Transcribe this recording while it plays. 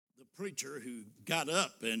preacher who got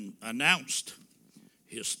up and announced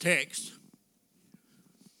his text,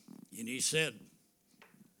 and he said,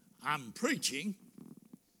 I'm preaching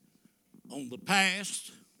on the past,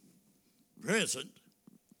 present,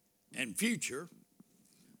 and future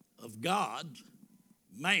of God,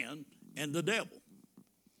 man, and the devil.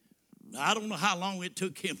 Now, I don't know how long it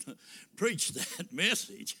took him to preach that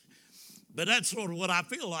message, but that's sort of what I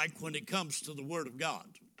feel like when it comes to the Word of God.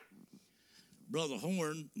 Brother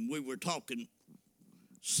Horn, we were talking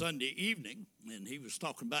Sunday evening, and he was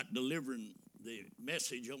talking about delivering the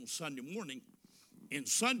message on Sunday morning in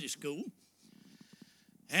Sunday school.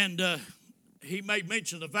 And he made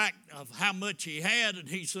mention of the fact of how much he had, and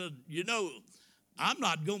he said, you know, I'm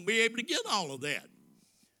not going to be able to get all of that.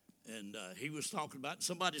 And he was talking about,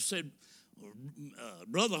 somebody said,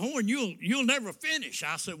 Brother Horn, you'll never finish.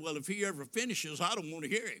 I said, well, if he ever finishes, I don't want to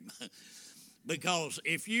hear him. Because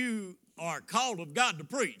if you are called of God to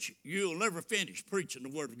preach, you'll never finish preaching the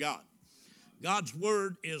Word of God. God's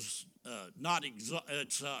Word is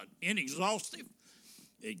it's inexhaustive.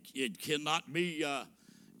 It cannot be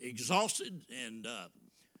exhausted. And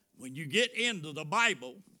when you get into the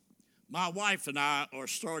Bible, my wife and I are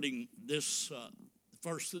starting this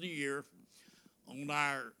first of the year on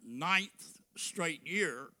our 9th straight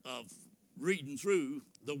year of reading through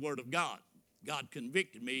the Word of God. God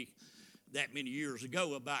convicted me that many years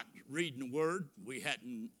ago about reading the Word. We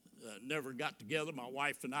hadn't never got together, my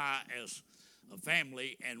wife and I, as a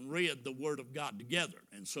family, and read the Word of God together.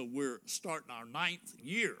 And so we're starting our 9th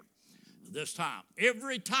year this time.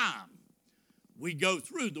 Every time we go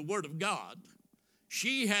through the Word of God,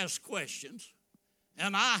 she has questions,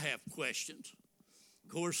 and I have questions.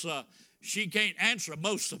 Of course, she can't answer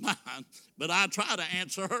most of mine, but I try to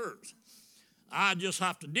answer hers. I just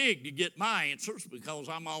have to dig to get my answers because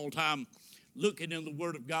I'm all the time looking in the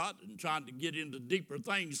Word of God and trying to get into deeper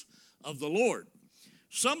things of the Lord.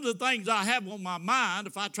 Some of the things I have on my mind,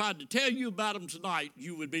 if I tried to tell you about them tonight,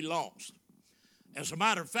 you would be lost. As a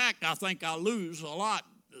matter of fact, I think I lose a lot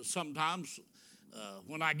sometimes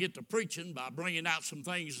when I get to preaching by bringing out some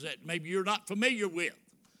things that maybe you're not familiar with.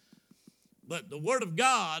 But the Word of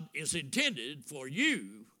God is intended for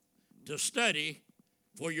you to study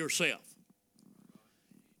for yourself.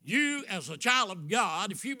 You, as a child of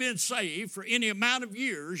God, if you've been saved for any amount of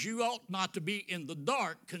years, you ought not to be in the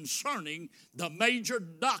dark concerning the major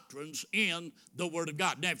doctrines in the Word of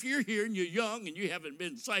God. Now, if you're here and you're young and you haven't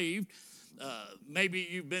been saved, maybe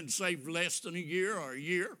you've been saved less than a year,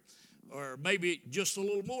 or maybe just a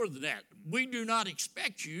little more than that. We do not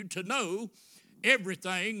expect you to know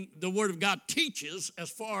everything the Word of God teaches as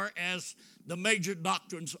far as the major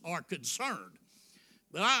doctrines are concerned.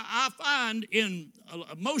 But I find in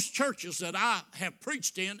most churches that I have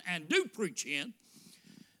preached in and do preach in,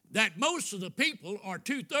 that most of the people, or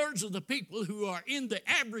 2/3 of the people who are in the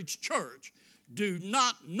average church, do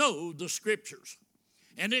not know the Scriptures.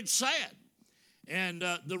 And it's sad. And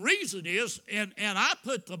the reason is, and I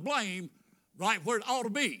put the blame right where it ought to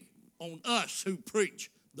be, on us who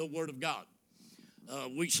preach the Word of God.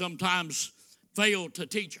 We sometimes fail to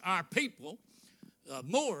teach our people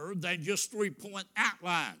more than just 3-point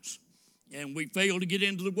outlines. And we fail to get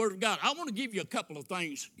into the Word of God. I want to give you a couple of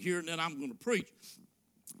things here, and then I'm going to preach.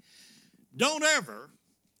 Don't ever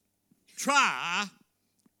try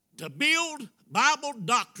to build Bible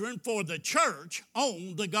doctrine for the church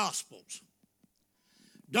on the Gospels.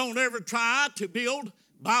 Don't ever try to build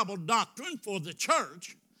Bible doctrine for the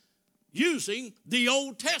church using the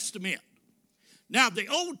Old Testament. Now, the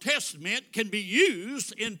Old Testament can be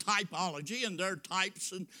used in typology, and there are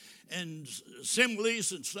types and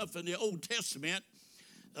similes and stuff in the Old Testament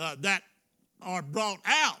that are brought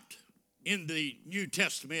out in the New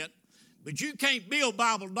Testament, but you can't build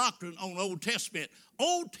Bible doctrine on Old Testament.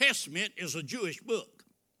 Old Testament is a Jewish book.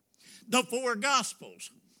 The 4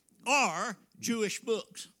 Gospels are Jewish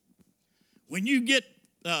books. When you get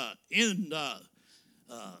in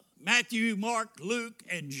Matthew, Mark, Luke,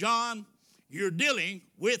 and John, you're dealing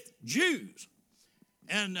with Jews.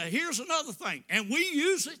 And here's another thing, and we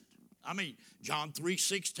use it. I mean, John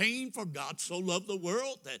 3:16, for God so loved the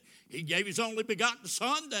world that he gave his only begotten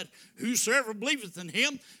Son, that whosoever believeth in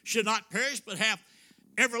him should not perish but have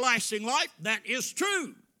everlasting life. That is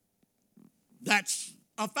true. That's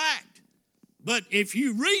a fact. But if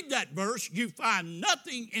you read that verse, you find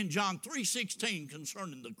nothing in John 3:16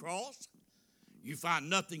 concerning the cross. You find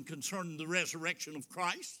nothing concerning the resurrection of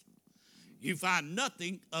Christ. You find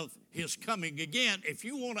nothing of his coming again. If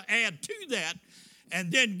you want to add to that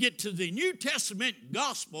and then get to the New Testament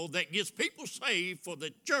gospel that gets people saved for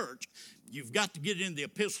the church, you've got to get in the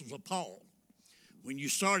epistles of Paul. When you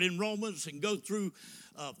start in Romans and go through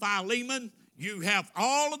Philemon, you have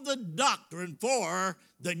all of the doctrine for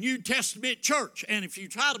the New Testament church. And if you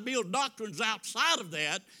try to build doctrines outside of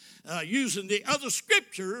that, using the other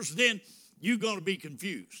scriptures, then you're going to be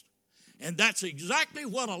confused. And that's exactly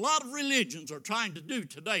what a lot of religions are trying to do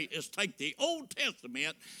today, is take the Old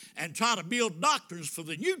Testament and try to build doctrines for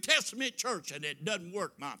the New Testament church, and it doesn't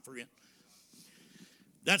work, my friend.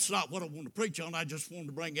 That's not what I want to preach on. I just wanted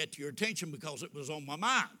to bring that to your attention because it was on my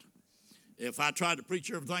mind. If I tried to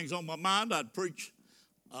preach everything's on my mind, I'd preach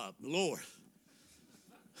the Lord.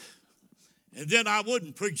 And then I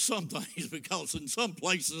wouldn't preach some things because in some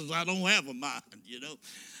places I don't have a mind, you know.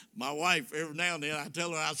 My wife, every now and then, I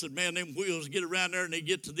tell her, I said, man, them wheels get around there and they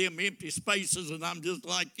get to them empty spaces and I'm just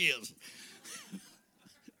like this.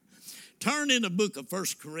 Turn in the book of 1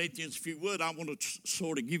 Corinthians, if you would. I want to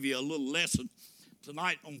sort of give you a little lesson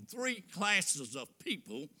tonight on 3 classes of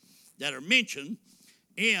people that are mentioned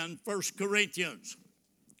in 1 Corinthians.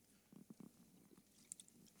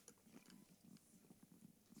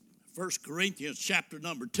 1 Corinthians chapter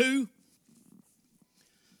number 2.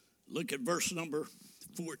 Look at verse number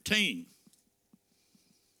 14.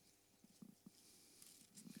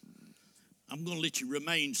 I'm going to let you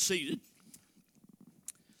remain seated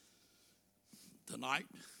tonight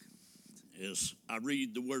as I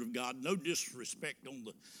read the Word of God. No disrespect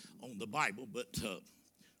on the Bible, but a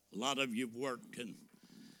lot of you have worked and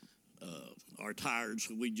are tired,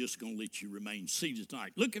 so we're just going to let you remain seated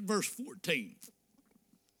tonight. Look at verse 14.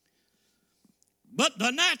 But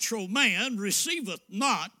the natural man receiveth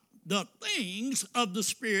not the things of the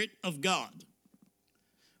Spirit of God,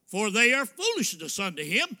 for they are foolishness unto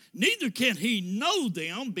him, neither can he know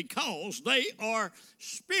them because they are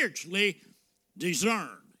spiritually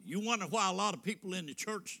discerned. You wonder why a lot of people in the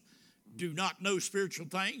church do not know spiritual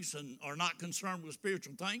things and are not concerned with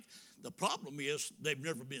spiritual things? The problem is they've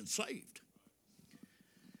never been saved.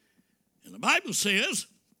 And the Bible says,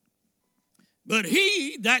 but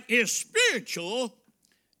he that is spiritual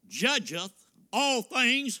judgeth all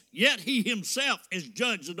things, yet he himself is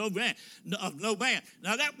judged of no man.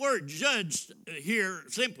 Now that word judged here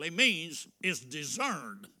simply means is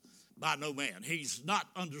discerned by no man. He's not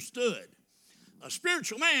understood. A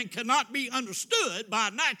spiritual man cannot be understood by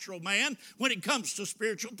a natural man when it comes to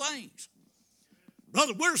spiritual things.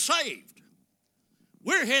 Brother, we're saved.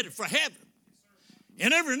 We're headed for heaven.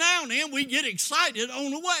 And every now and then we get excited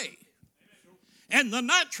on the way. And the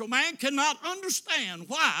natural man cannot understand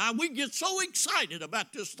why we get so excited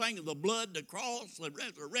about this thing of the blood, the cross, the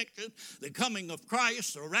resurrection, the coming of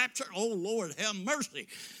Christ, the rapture. Oh, Lord, have mercy.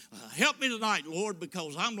 Help me tonight, Lord,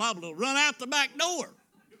 because I'm liable to run out the back door.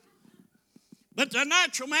 But the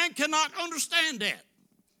natural man cannot understand that.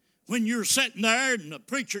 When you're sitting there and the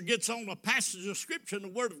preacher gets on a passage of Scripture and the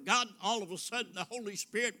Word of God, all of a sudden the Holy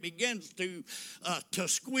Spirit begins to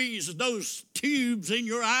squeeze those tubes in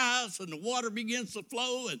your eyes and the water begins to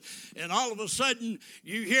flow, and all of a sudden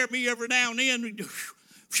you hear me every now and then,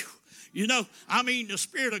 you know, I mean, the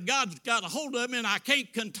Spirit of God's got a hold of me and I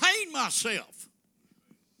can't contain myself.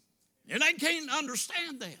 And I can't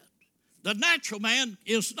understand that. The natural man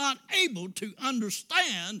is not able to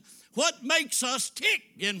understand what makes us tick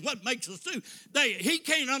and what makes us do. He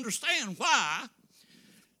can't understand why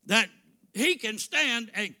that he can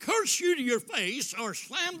stand and curse you to your face or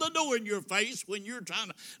slam the door in your face when you're trying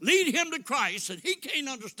to lead him to Christ, and he can't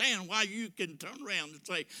understand why you can turn around and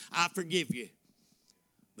say, I forgive you,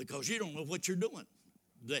 because you don't know what you're doing.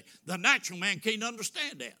 The natural man can't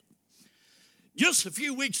understand that. Just a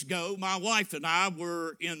few weeks ago, my wife and I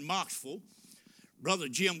were in Moxville. Brother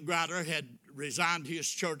Jim Grider had resigned his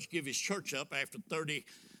church, give his church up after 30,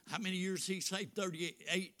 how many years did he say?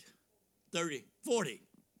 38, 30, 40.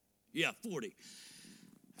 Yeah, 40.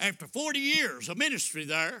 After 40 years of ministry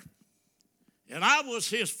there, and I was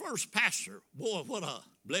his first pastor. Boy, what a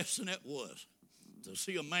blessing it was to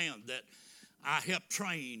see a man that I helped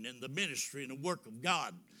train in the ministry and the work of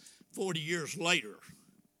God 40 years later.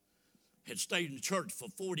 Had stayed in the church for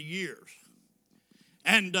 40 years.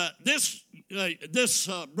 And this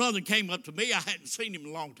brother came up to me. I hadn't seen him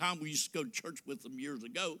in a long time. We used to go to church with him years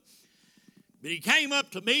ago. But he came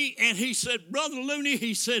up to me and he said, Brother Looney,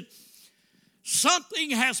 he said,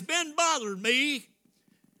 something has been bothering me,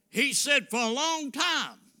 he said, for a long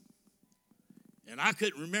time. And I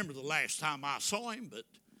couldn't remember the last time I saw him, but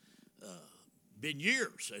been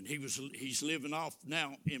years. And he's living off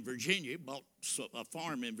now in Virginia, bought a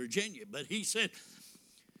farm in Virginia. But he said,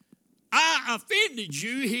 I offended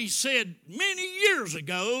you, he said, many years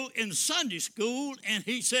ago in Sunday school, and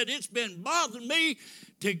he said, it's been bothering me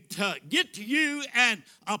to get to you and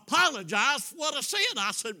apologize for what I said.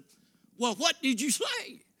 I said, well, what did you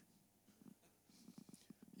say?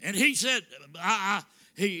 And he said,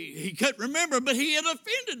 he couldn't remember, but he had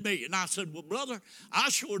offended me. And I said, well, brother, I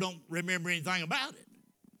sure don't remember anything about it.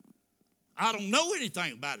 I don't know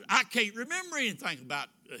anything about it. I can't remember anything about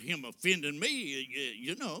him offending me,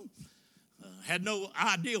 had no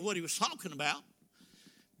idea what he was talking about.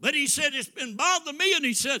 But he said, it's been bothering me, and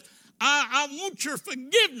he said, I want your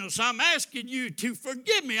forgiveness. I'm asking you to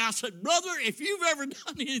forgive me. I said, brother, if you've ever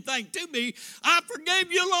done anything to me, I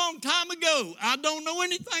forgave you a long time ago. I don't know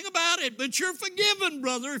anything about it, but you're forgiven,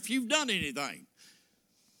 brother, if you've done anything.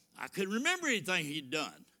 I couldn't remember anything he'd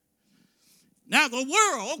done. Now, the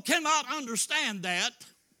world cannot understand that,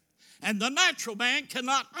 and the natural man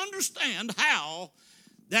cannot understand how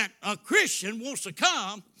that a Christian wants to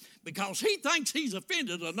come because he thinks he's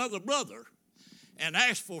offended another brother and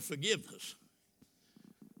ask for forgiveness.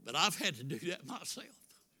 But I've had to do that myself.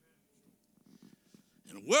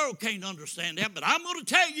 And the world can't understand that. But I'm going to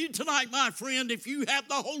tell you tonight, my friend, if you have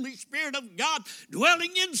the Holy Spirit of God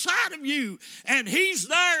dwelling inside of you, and he's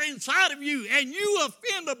there inside of you, and you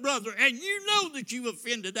offend a brother, and you know that you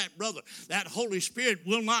offended that brother, that Holy Spirit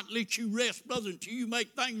will not let you rest, brother, until you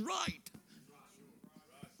make things right.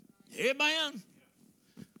 Amen.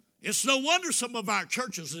 It's no wonder some of our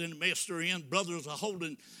churches in the mess they're in, brothers are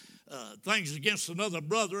holding things against another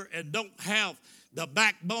brother and don't have the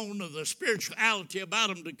backbone of the spirituality about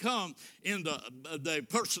them to come in the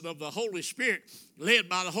person of the Holy Spirit, led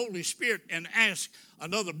by the Holy Spirit, and ask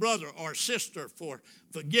another brother or sister for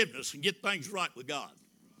forgiveness and get things right with God.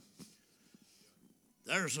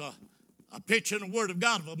 There's a picture in the Word of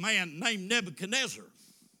God of a man named Nebuchadnezzar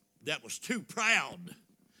that was too proud.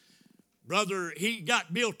 Brother, he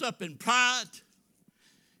got built up in pride,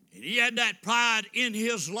 and he had that pride in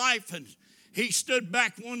his life, and he stood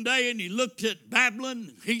back one day and he looked at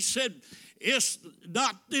Babylon. He said, is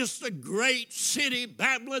not this the great city,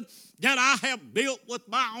 Babylon, that I have built with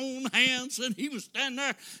my own hands? And he was standing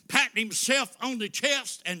there patting himself on the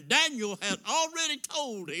chest, and Daniel had already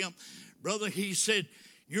told him, brother, he said,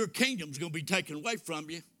 your kingdom's going to be taken away from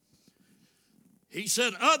you. He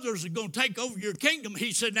said, others are going to take over your kingdom.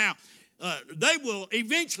 He said, now, they will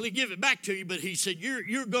eventually give it back to you, but he said,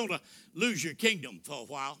 you're going to lose your kingdom for a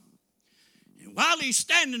while. And while he's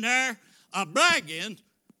standing there bragging,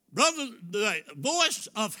 brother, the voice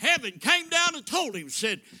of heaven came down and told him,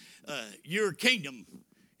 said, your kingdom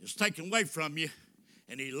is taken away from you.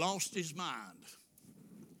 And he lost his mind.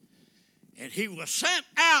 And he was sent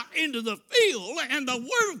out into the field, and the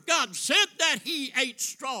word of God said that he ate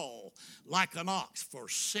straw like an ox for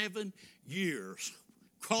 7 years,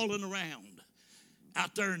 crawling around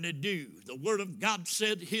out there in the dew. The word of God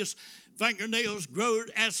said his fingernails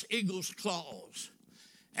growed as eagle's claws,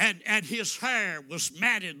 and his hair was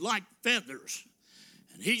matted like feathers.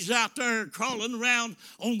 And he's out there crawling around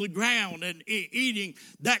on the ground and eating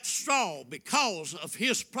that straw because of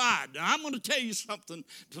his pride. Now, I'm going to tell you something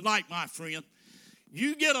tonight, my friend.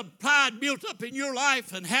 You get a pride built up in your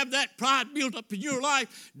life and have that pride built up in your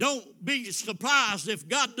life, don't be surprised if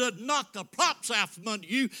God does knock the props out from under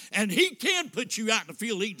you, and he can put you out in the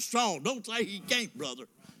field eating straw. Don't say he can't, brother.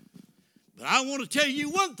 But I want to tell you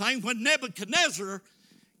one thing. When Nebuchadnezzar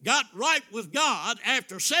got right with God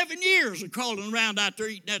after 7 years of crawling around out there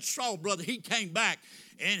eating that straw, brother, he came back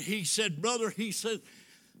and he said, brother, he said,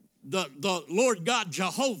 the Lord God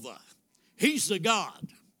Jehovah, he's the God.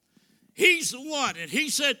 He's the one. And he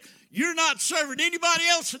said, you're not serving anybody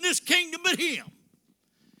else in this kingdom but him.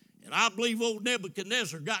 And I believe old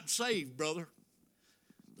Nebuchadnezzar got saved, brother.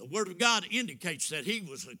 The Word of God indicates that he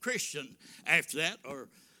was a Christian after that, or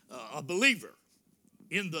a believer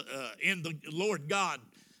in the Lord God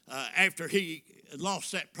after he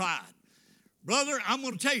lost that pride. Brother, I'm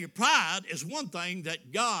going to tell you, pride is one thing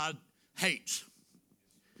that God hates.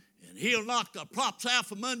 And he'll knock the props out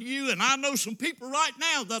from under you. And I know some people right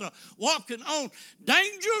now that are walking on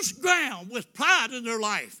dangerous ground with pride in their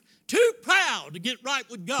life. Too proud to get right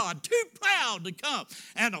with God. Too proud to come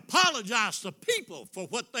and apologize to people for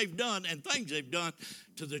what they've done and things they've done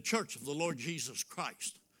to the church of the Lord Jesus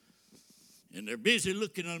Christ. And they're busy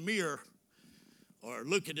looking in a mirror or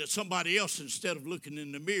looking at somebody else instead of looking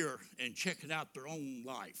in the mirror and checking out their own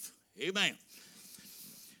life. Amen.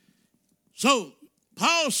 So,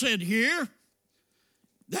 Paul said here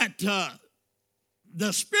that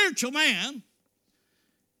the spiritual man,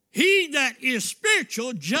 he that is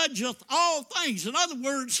spiritual judgeth all things. In other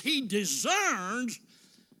words, he discerns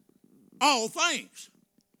all things.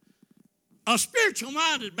 A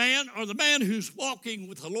spiritual-minded man, or the man who's walking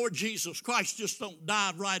with the Lord Jesus Christ, just don't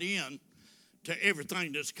dive right in to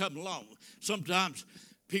everything that's come along. Sometimes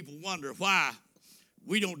people wonder why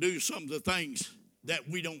we don't do some of the things that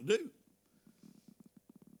we don't do.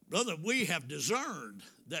 Brother, we have discerned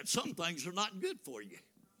that some things are not good for you.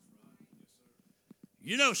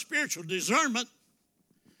 You know, spiritual discernment.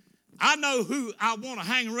 I know who I want to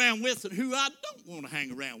hang around with and who I don't want to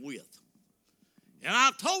hang around with. And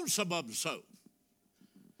I've told some of them so.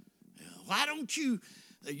 Why don't you,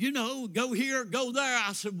 go here, go there?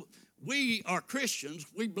 I said, we are Christians.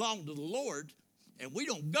 We belong to the Lord, and we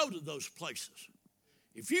don't go to those places.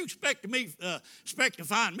 If you expect to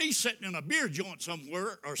find me sitting in a beer joint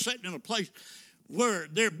somewhere or sitting in a place where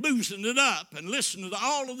they're boozing it up and listening to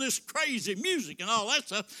all of this crazy music and all that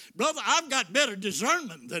stuff, brother, I've got better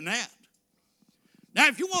discernment than that. Now,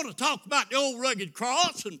 if you want to talk about the old rugged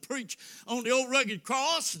cross and preach on the old rugged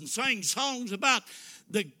cross and sing songs about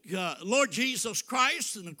the Lord Jesus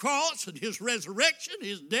Christ and the cross and his resurrection,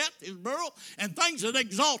 his death, his burial, and things that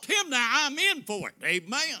exalt him, now I'm in for it.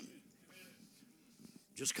 Amen.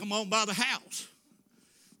 Just come on by the house.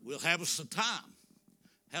 We'll have us a time.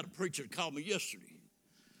 Had a preacher call me yesterday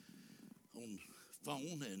on the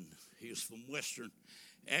phone, and he was from Western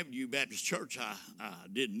Avenue Baptist Church. I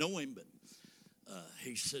didn't know him, but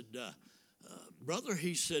he said, brother,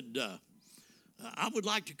 he said, I would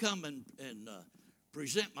like to come and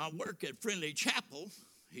present my work at Friendly Chapel.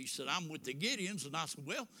 He said, I'm with the Gideons. And I said,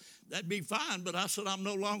 well, that'd be fine. But I said, I'm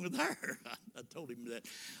no longer there. I told him that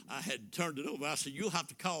I had turned it over. I said, you'll have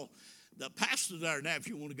to call the pastor there now if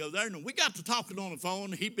you want to go there. And we got to talking on the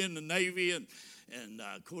phone. He'd been in the Navy, and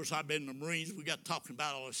of course, I've been in the Marines. We got talking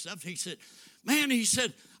about all this stuff. He said, man, he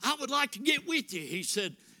said, I would like to get with you. He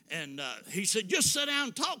said, he said, just sit down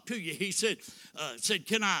and talk to you. He said,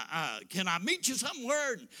 can I meet you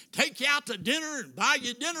somewhere and take you out to dinner and buy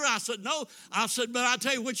you dinner? I said, no. I said, but I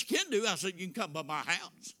tell you what you can do. I said, you can come by my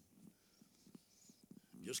house.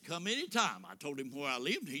 Just come anytime. I told him where I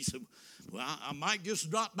lived. He said, well, I might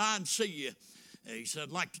just drop by and see you. And he said,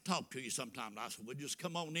 I'd like to talk to you sometime. And I said, well, just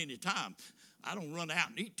come on anytime. I don't run out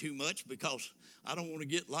and eat too much because I don't want to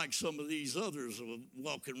get like some of these others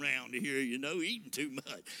walking around here, eating too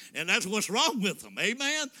much. And that's what's wrong with them.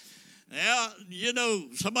 Amen? Now,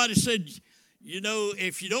 somebody said,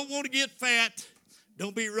 if you don't want to get fat,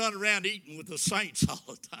 don't be running around eating with the saints all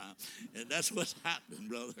the time. And that's what's happening,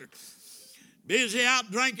 brother. Busy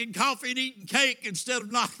out drinking coffee and eating cake instead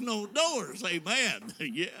of knocking on doors. Amen.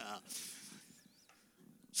 Yeah.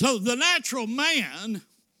 So the natural man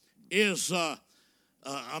is a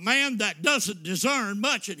man that doesn't discern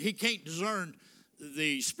much, and he can't discern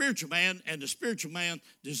the spiritual man, and the spiritual man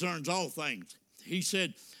discerns all things. He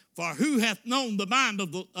said, for who hath known the mind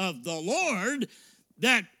of the Lord,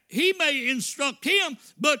 that he may instruct him,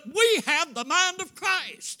 but we have the mind of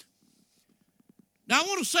Christ. Now, I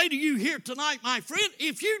want to say to you here tonight, my friend,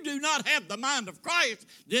 if you do not have the mind of Christ,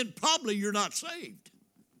 then probably you're not saved.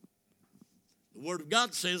 The Word of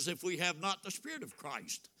God says if we have not the Spirit of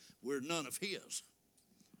Christ, we're none of his.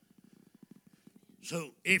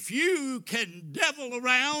 So if you can devil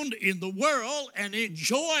around in the world and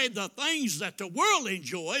enjoy the things that the world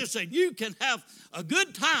enjoys, and you can have a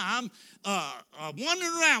good time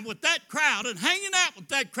wandering around with that crowd and hanging out with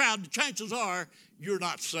that crowd, the chances are you're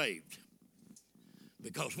not saved.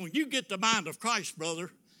 Because when you get the mind of Christ, brother,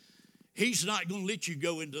 he's not going to let you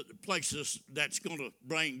go into places that's going to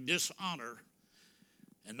bring dishonor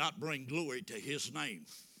and not bring glory to his name.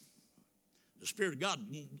 The Spirit of God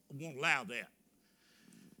won't allow that.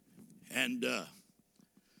 And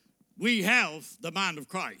we have the mind of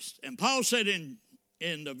Christ. And Paul said in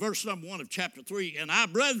verse number 1 of chapter 3, and I,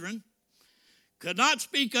 brethren, could not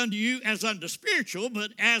speak unto you as unto spiritual, but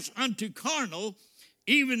as unto carnal,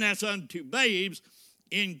 even as unto babes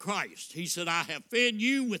in Christ. He said, I have fed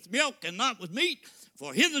you with milk and not with meat,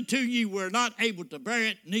 for hitherto ye were not able to bear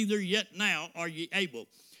it, neither yet now are ye able.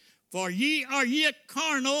 For ye are yet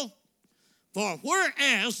carnal, for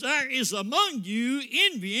whereas there is among you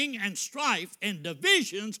envying and strife and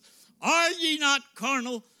divisions, are ye not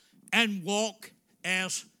carnal and walk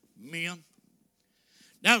as men?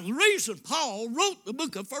 Now, the reason Paul wrote the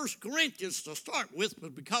book of 1 Corinthians to start with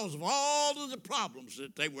was because of all of the problems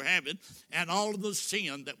that they were having and all of the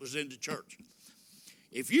sin that was in the church.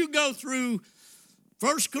 If you go through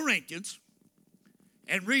 1 Corinthians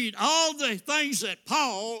and read all the things that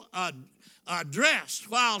Paul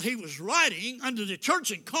addressed while he was writing under the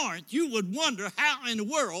church in Corinth, you would wonder how in the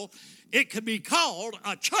world it could be called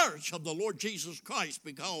a church of the Lord Jesus Christ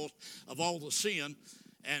because of all the sin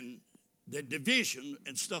and the division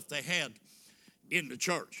and stuff they had in the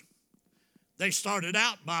church. They started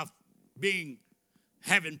out by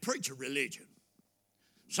having preacher religion.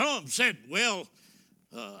 Some of them said, well,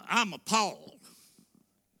 I'm appalled.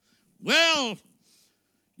 Well,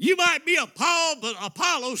 You might be a Paul, but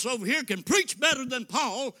Apollos over here can preach better than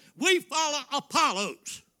Paul. We follow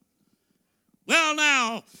Apollos. Well,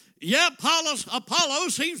 now, yeah,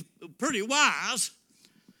 Apollos, he's pretty wise.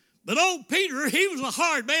 But old Peter, he was a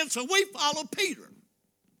hard man, so we follow Peter.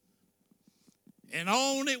 And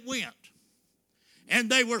on it went. And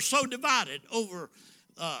they were so divided over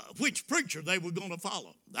which preacher they were going to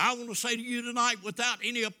follow. I want to say to you tonight, without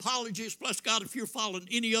any apologies, bless God, if you're following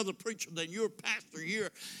any other preacher than your pastor here,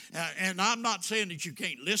 and I'm not saying that you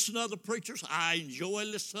can't listen to other preachers. I enjoy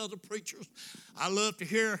listening to other preachers. I love to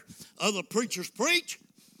hear other preachers preach,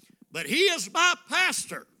 but he is my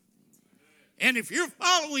pastor. And if you're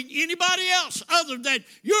following anybody else other than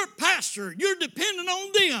your pastor, you're depending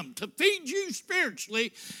on them to feed you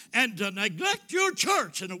spiritually and to neglect your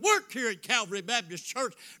church and to work here at Calvary Baptist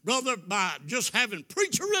Church, brother, by just having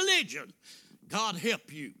preacher religion. God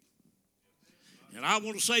help you. And I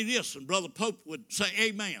want to say this, and Brother Pope would say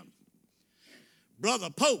amen.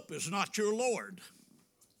 Brother Pope is not your Lord.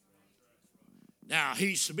 Now,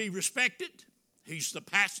 he's to be respected. He's the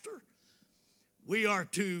pastor. We are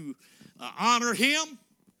to honor him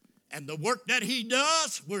and the work that he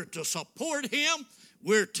does. We're to support him.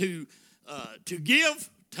 We're to give,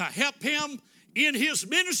 to help him in his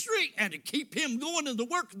ministry and to keep him going in the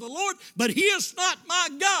work of the Lord. But he is not my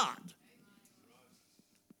God.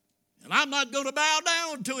 And I'm not going to bow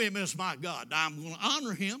down to him as my God. I'm going to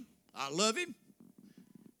honor him. I love him.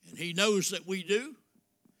 And he knows that we do.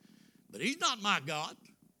 But he's not my God.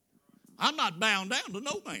 I'm not bound down to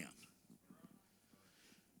no man.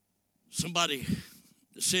 Somebody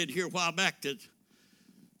said here a while back that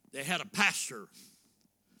they had a pastor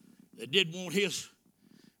that didn't want his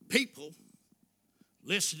people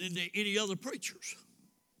listening to any other preachers.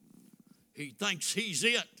 He thinks he's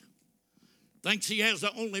it, thinks he has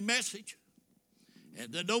the only message,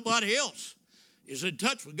 and that nobody else is in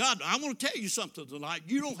touch with God. I want to tell you something tonight.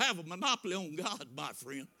 You don't have a monopoly on God, my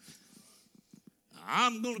friend.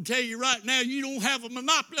 I'm going to tell you right now, you don't have a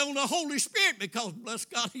monopoly on the Holy Spirit because, bless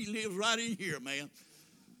God, he lives right in here, man.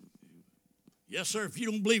 Yes, sir, if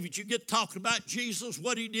you don't believe it, you get talking about Jesus,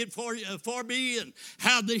 what he did for me, and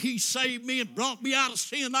how that he saved me and brought me out of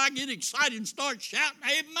sin. I get excited and start shouting,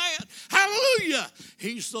 amen, hallelujah.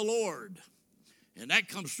 He's the Lord. And that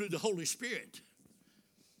comes through the Holy Spirit.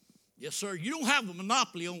 Yes, sir, you don't have a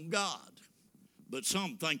monopoly on God, but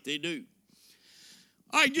some think they do.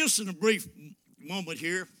 All right, just in a brief moment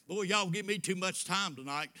here. Boy, y'all give me too much time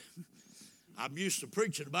tonight. I'm used to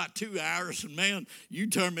preaching about 2 hours, and man, you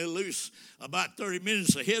turn me loose about 30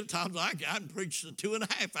 minutes ahead of time. I can preach for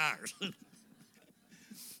 2.5 hours.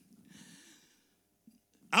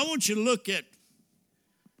 I want you to look at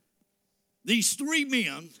these three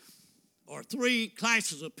men, or three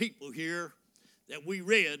classes of people here that we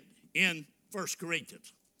read in 1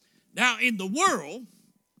 Corinthians. Now, in the world,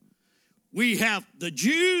 we have the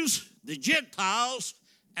Jews, the Gentiles,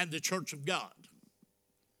 and the church of God.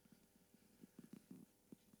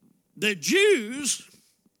 The Jews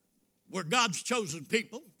were God's chosen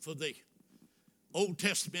people for the Old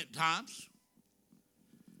Testament times.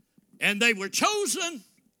 And they were chosen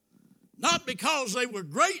not because they were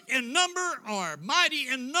great in number or mighty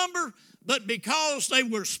in number, but because they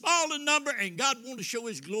were small in number and God wanted to show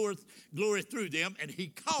his glory through them, and he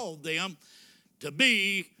called them to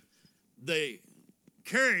be the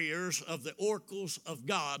carriers of the oracles of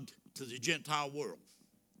God to the Gentile world.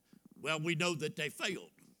 Well, we know that they failed.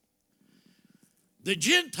 The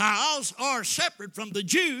Gentiles are separate from the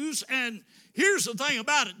Jews, and here's the thing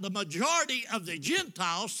about it. The majority of the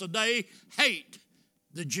Gentiles today hate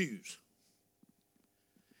the Jews.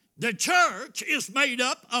 The church is made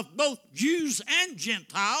up of both Jews and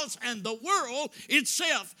Gentiles, and the world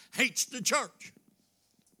itself hates the church.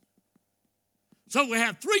 So we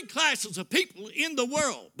have three classes of people in the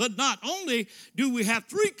world. But not only do we have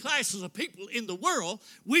three classes of people in the world,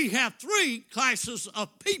 we have three classes of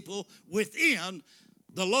people within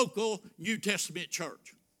the local New Testament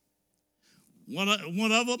church. One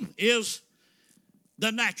of them is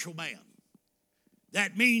the natural man.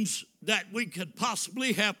 That means that we could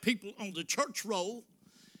possibly have people on the church roll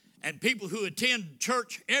and people who attend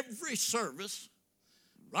church every service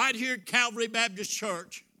right here at Calvary Baptist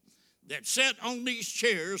Church that sit on these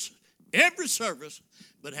chairs every service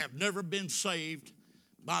but have never been saved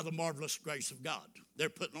by the marvelous grace of God. They're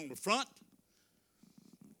putting on the front.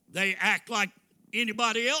 They act like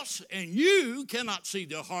anybody else, and you cannot see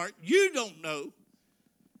their heart. You don't know,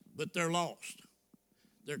 but they're lost.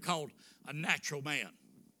 They're called a natural man.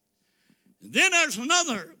 And then there's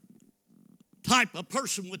another type of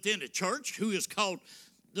person within the church who is called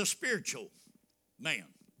the spiritual man.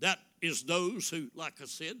 That is those who, like I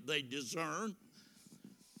said, they discern.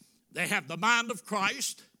 They have the mind of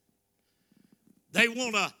Christ. They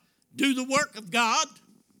want to do the work of God.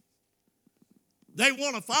 They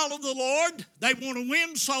want to follow the Lord. They want to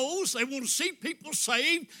win souls. They want to see people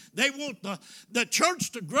saved. They want the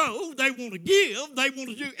church to grow. They want to give. They want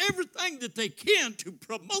to do everything that they can to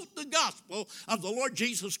promote the gospel of the Lord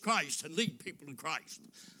Jesus Christ and lead people to Christ.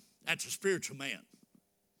 That's a spiritual man.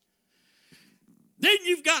 Then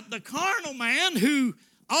you've got the carnal man who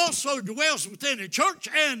also dwells within the church,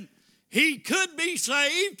 and he could be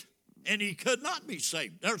saved and he could not be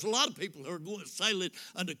saved. There's a lot of people who are going sailing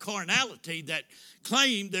under carnality that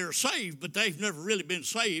claim they're saved, but they've never really been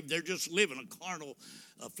saved. They're just living a carnal,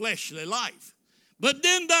 fleshly life. But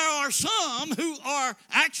then there are some who are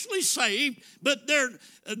actually saved, but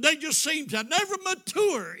they just seem to never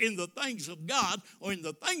mature in the things of God or in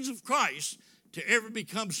the things of Christ to ever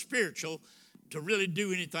become spiritual, to really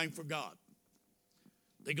do anything for God.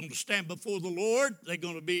 They're going to stand before the Lord. They're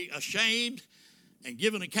going to be ashamed and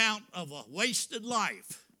give an account of a wasted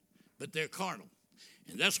life, but they're carnal.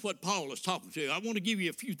 And that's what Paul is talking to. I want to give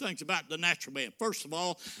you a few things about the natural man. First of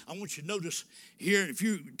all, I want you to notice here, if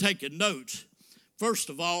you're taking notes,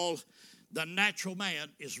 first of all, the natural man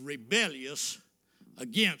is rebellious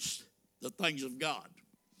against the things of God.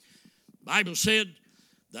 The Bible said,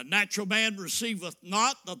 the natural man receiveth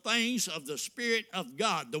not the things of the Spirit of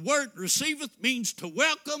God. The word receiveth means to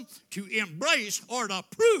welcome, to embrace, or to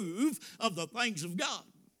approve of the things of God.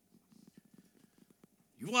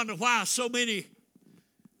 You wonder why so many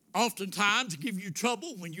oftentimes give you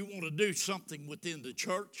trouble when you want to do something within the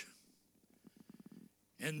church,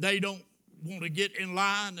 and they don't want to get in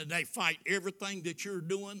line, and they fight everything that you're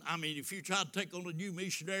doing. I mean, if you try to take on a new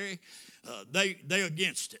missionary, they're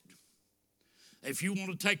against it. If you want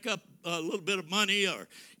to take up a little bit of money, or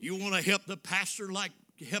you want to help the pastor, like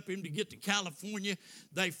help him to get to California,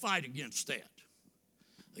 they fight against that.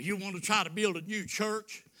 You want to try to build a new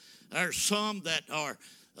church, there's some that are,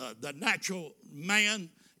 the natural man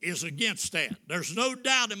is against that. There's no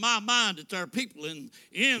doubt in my mind that there are people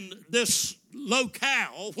in this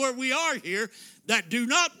locale where we are here that do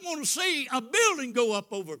not want to see a building go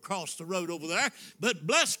up over across the road over there. But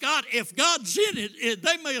bless God, if God's in it,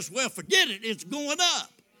 they may as well forget it. It's going up.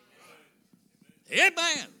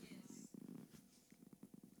 Amen.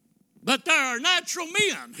 But there are natural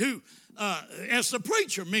men who, as the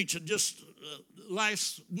preacher mentioned just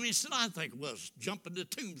last Wednesday night, I think it was, jumping the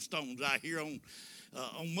tombstones out here on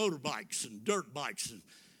motorbikes and dirt bikes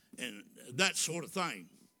and that sort of thing.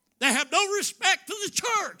 They have no respect for the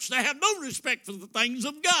church. They have no respect for the things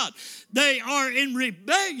of God. They are in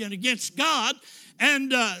rebellion against God,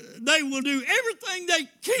 and they will do everything they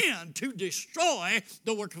can to destroy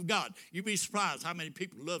the work of God. You'd be surprised how many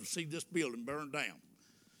people love to see this building burned down.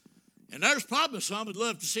 And there's probably some that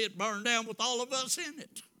love to see it burned down with all of us in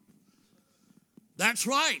it. That's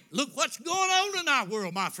right. Look what's going on in our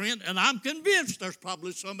world, my friend. And I'm convinced there's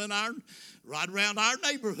probably some in right around our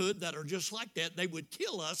neighborhood that are just like that. They would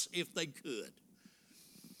kill us if they could.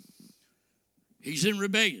 He's in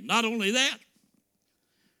rebellion. Not only that,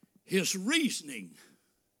 his reasoning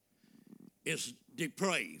is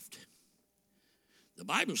depraved. The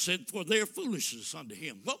Bible said, for their foolishness unto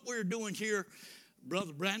him. What we're doing here,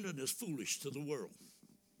 Brother Brandon, is foolish to the world.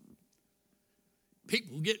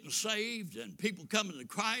 People getting saved and people coming to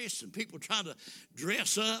Christ and people trying to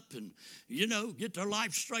dress up and, get their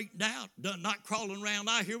life straightened out, not crawling around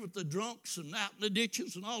out here with the drunks and out in the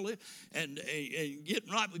ditches and all that and getting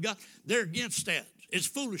right with God. They're against that. It's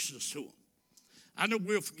foolishness to them. I never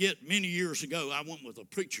will forget many years ago, I went with a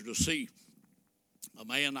preacher to see a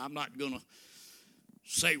man. I'm not going to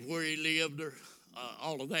say where he lived or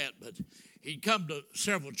all of that, but he'd come to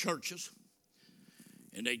several churches.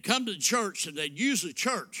 And they'd come to the church, and they'd use the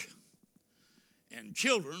church and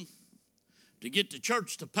children to get the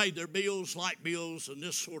church to pay their bills, light bills, and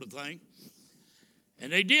this sort of thing.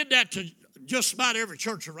 And they did that to just about every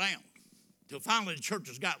church around, till finally the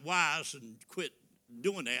churches got wise and quit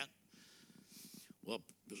doing that. Well,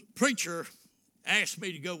 the preacher asked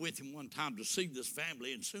me to go with him one time to see this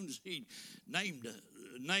family, and as soon as he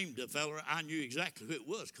named the fella, I knew exactly who it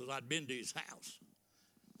was because I'd been to his house.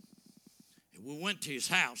 We went to his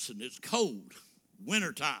house, and it's cold,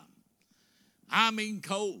 wintertime. I mean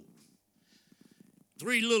cold.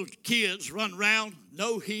 3 little kids run around,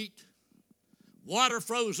 no heat. Water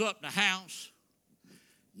froze up in the house.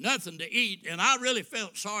 Nothing to eat, and I really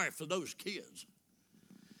felt sorry for those kids.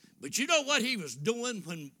 But you know what he was doing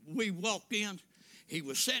when we walked in? He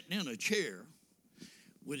was sitting in a chair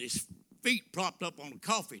with his feet propped up on a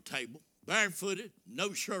coffee table, barefooted,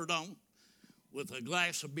 no shirt on, with a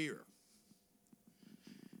glass of beer.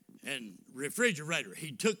 and refrigerator.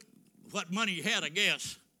 He took what money he had, I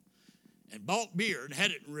guess, and bought beer and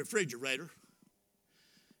had it in the refrigerator.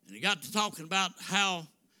 And he got to talking about how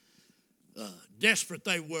desperate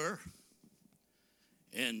they were.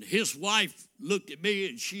 And his wife looked at me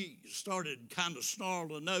and she started kind of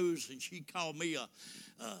snarling her nose, and she called me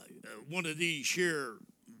one of these here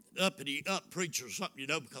uppity up preachers or something,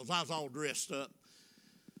 because I was all dressed up.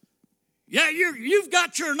 Yeah, you've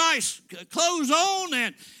got your nice clothes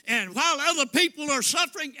on, and while other people are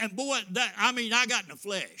suffering, and boy, I got in the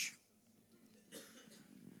flesh.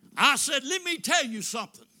 I said, let me tell you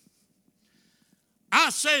something. I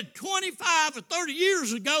said 25 or 30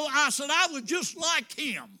 years ago, I said I was just like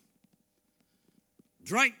him.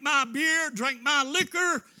 Drank my beer, drank my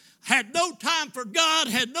liquor, had no time for God,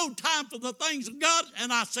 had no time for the things of God,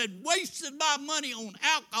 and I said wasted my money on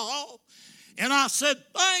alcohol. And I said,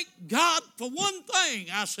 thank God for one thing.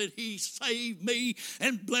 I said, he saved me,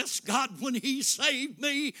 and bless God, when he saved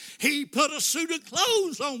me, he put a suit of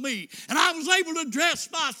clothes on me, and I was able to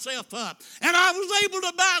dress myself up, and I was able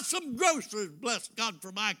to buy some groceries, bless God,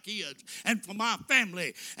 for my kids and for my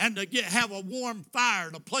family, and to have a warm fire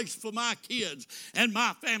and a place for my kids and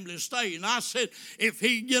my family to stay. And I said, if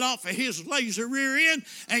he get off of his lazy rear end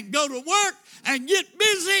and go to work and get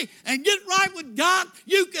busy and get right with God,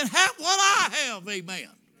 you can have what I have, amen.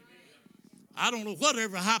 I don't know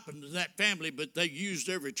whatever happened to that family, but they used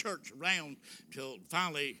every church around till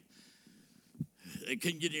finally they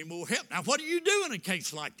couldn't get any more help. Now, what do you do in a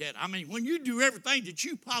case like that? I mean, when you do everything that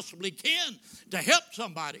you possibly can to help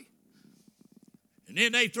somebody, and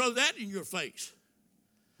then they throw that in your face.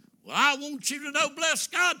 Well, I want you to know, bless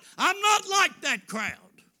God, I'm not like that crowd.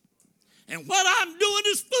 And what I'm doing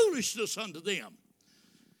is foolishness unto them.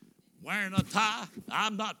 Wearing a tie,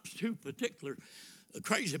 I'm not too particular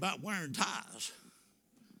crazy about wearing ties. As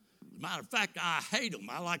a matter of fact, I hate them.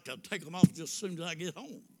 I like to take them off just as soon as I get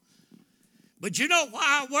home. But you know why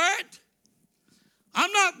I wear it?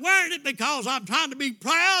 I'm not wearing it because I'm trying to be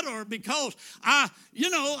proud or because I'm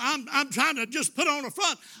trying to just put on a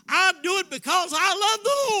front. I do it because I love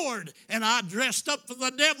the Lord, and I dressed up for the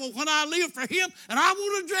devil when I live for him, and I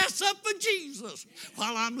want to dress up for Jesus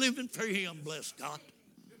while I'm living for him, bless God.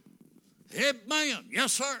 Amen.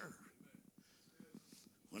 Yes, sir.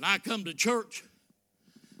 When I come to church,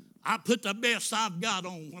 I put the best I've got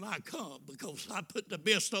on when I come, because I put the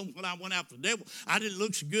best on when I went after the devil. I didn't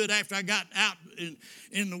look so good after I got out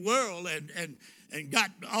in the world and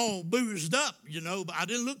got all boozed up, but I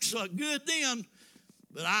didn't look so good then.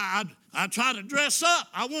 But I try to dress up.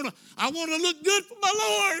 I want to look good for my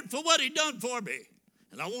Lord for what he done for me.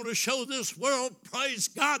 And I want to show this world, praise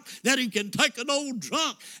God, that he can take an old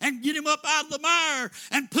drunk and get him up out of the mire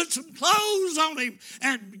and put some clothes on him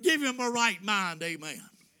and give him a right mind. Amen.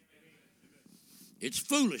 It's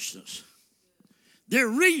foolishness. Their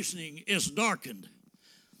reasoning is darkened.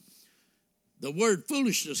 The word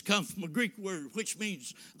foolishness comes from a Greek word which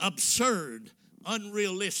means absurd,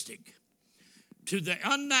 unrealistic. To the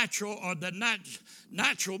unnatural or the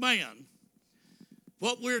natural man,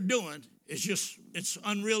 what we're doing is it's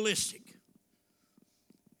unrealistic.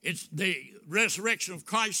 It's the resurrection of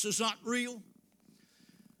Christ is not real.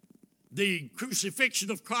 The crucifixion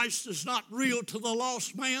of Christ is not real to the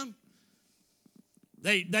lost man.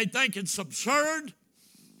 They think it's absurd.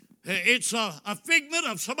 It's a figment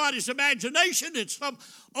of somebody's imagination. It's some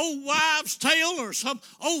old wives' tale or some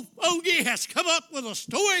old fogey has come up with a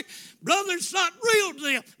story. Brother, it's not real to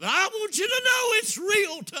them. But I want you to know it's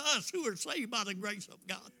real to us who are saved by the grace of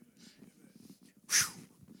God. Whew.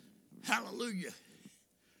 Hallelujah.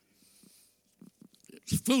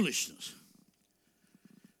 It's foolishness.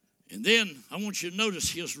 And then I want you to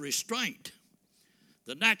notice his restraint.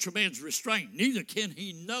 The natural man's restraint. Neither can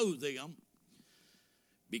he know them,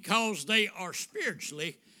 because they are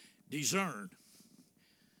spiritually discerned.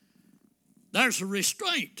 There's a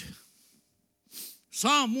restraint.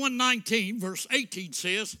 Psalm 119, verse 18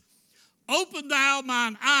 says, open thou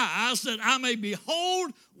mine eyes that I may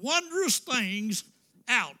behold wondrous things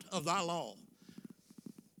out of thy law.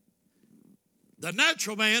 The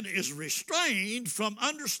natural man is restrained from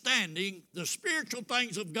understanding the spiritual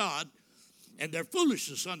things of God, and their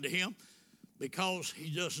foolishness unto him, because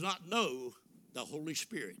he does not know the Holy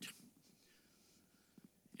Spirit.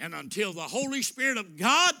 And until the Holy Spirit of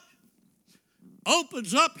God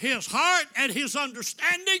opens up his heart and his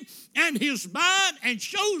understanding and his mind and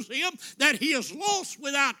shows him that he is lost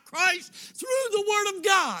without Christ through the Word of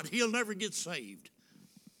God, he'll never get saved.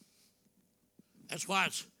 That's why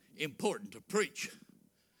it's important to preach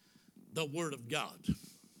the Word of God.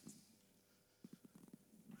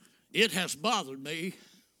 It has bothered me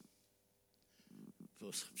for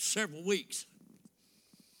several weeks,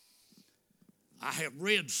 I have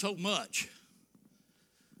read so much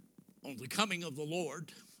on the coming of the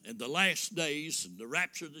Lord and the last days and the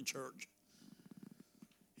rapture of the church.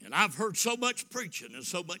 And I've heard so much preaching and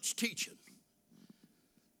so much teaching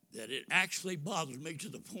that it actually bothered me to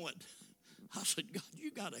the point I said, God,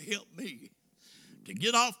 you got to help me to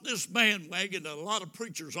get off this bandwagon that a lot of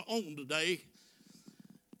preachers are on today,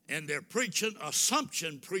 and they're preaching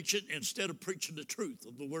assumption preaching instead of preaching the truth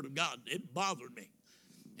of the Word of God. It bothered me,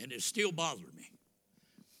 and it still bothers me.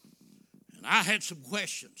 And I had some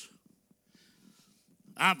questions.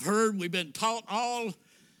 I've heard, we've been taught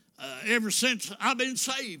ever since I've been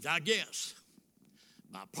saved, I guess,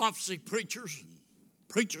 by prophecy preachers and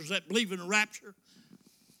preachers that believe in the rapture.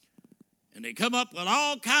 And they come up with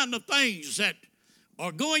all kinds of things that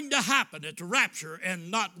are going to happen at the rapture, and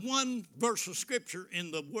not one verse of Scripture in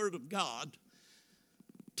the Word of God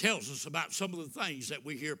tells us about some of the things that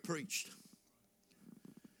we hear preached.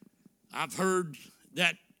 I've heard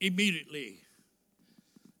that immediately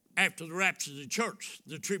after the rapture of the church,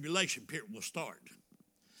 the tribulation period will start.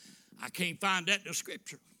 I can't find that in the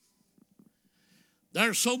Scripture. There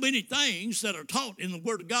are so many things that are taught in the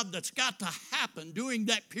Word of God that's got to happen during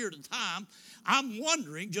that period of time. I'm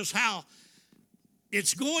wondering just how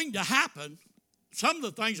it's going to happen. Some of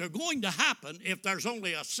the things are going to happen if there's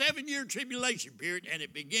only a 7-year tribulation period and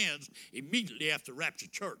it begins immediately after the rapture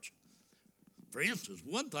church. For instance,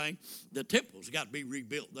 one thing, the temple's got to be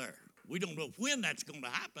rebuilt there. We don't know when that's going to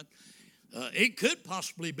happen. It could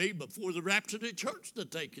possibly be before the rapture of the church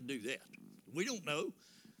that they can do that. We don't know.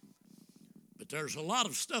 But there's a lot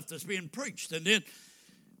of stuff that's being preached. And then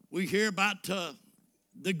we hear about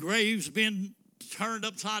the graves being turned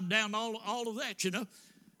upside down, all of that, you know.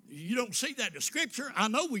 You don't see that in the Scripture. I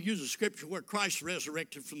know we use a Scripture where Christ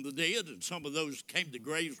resurrected from the dead, and some of those the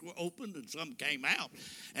graves were opened, and some came out,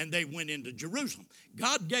 and they went into Jerusalem.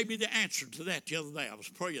 God gave me the answer to that the other day. I was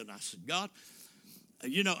praying. I said, God,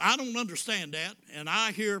 you know, I don't understand that, and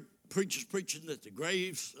I hear preachers preaching that the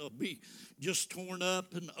graves will be just torn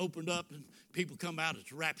up and opened up, and people come out at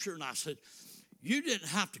the rapture. And I said, you didn't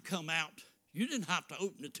have to come out. You didn't have to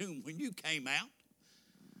open the tomb when you came out.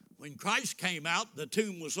 When Christ came out, the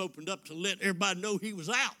tomb was opened up to let everybody know he was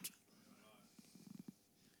out.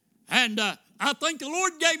 And I think the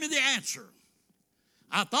Lord gave me the answer.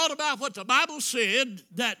 I thought about what the Bible said,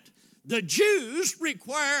 that the Jews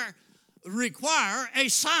require a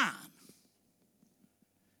sign.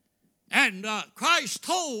 And Christ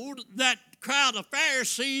told that crowd of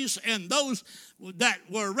Pharisees and those that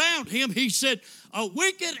were around him, he said, a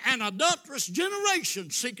wicked and adulterous generation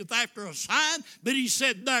seeketh after a sign, but he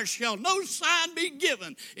said, there shall no sign be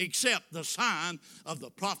given except the sign of the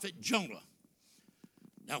prophet Jonah.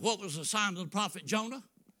 Now, what was the sign of the prophet Jonah?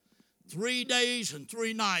 3 days and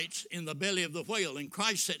 3 nights in the belly of the whale. And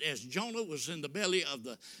Christ said, as Jonah was in the belly of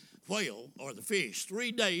the whale or the fish,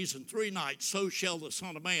 3 days and 3 nights, so shall the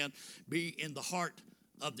Son of Man be in the heart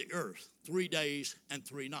of the earth. 3 days and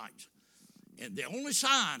 3 nights. And the only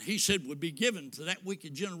sign, he said, would be given to that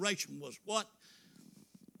wicked generation was what?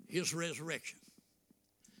 His resurrection.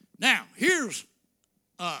 Now, here's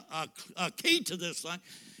a key to this thing.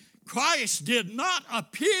 Christ did not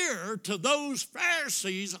appear to those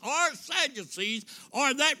Pharisees or Sadducees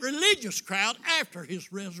or that religious crowd after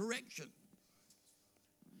his resurrection.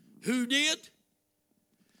 Who did?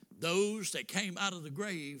 Those that came out of the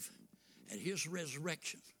grave at his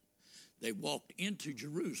resurrection. They walked into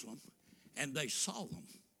Jerusalem and they saw them.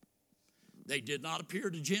 They did not appear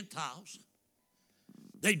to Gentiles.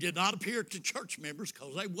 They did not appear to church members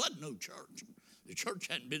because there wasn't no church. The church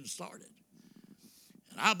hadn't been started.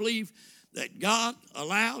 And I believe that God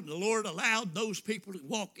allowed, the Lord allowed those people to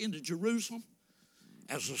walk into Jerusalem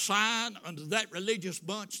as a sign unto that religious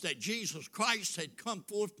bunch that Jesus Christ had come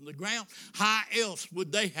forth from the ground. How else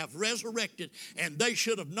would they have resurrected? And they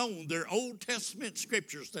should have known their Old Testament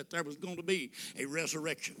scriptures that there was going to be a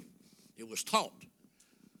resurrection. It was taught.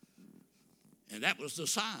 And that was the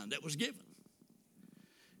sign that was given.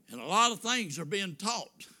 And a lot of things are being taught.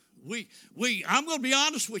 I'm going to be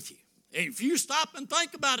honest with you. If you stop and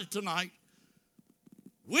think about it tonight,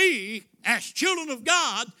 we, as children of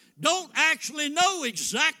God, don't actually know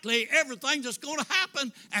exactly everything that's going to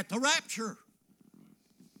happen at the rapture.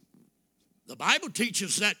 The Bible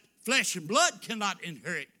teaches that flesh and blood cannot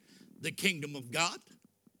inherit the kingdom of God.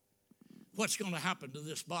 What's going to happen to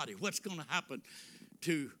this body? What's going to happen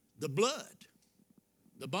to the blood,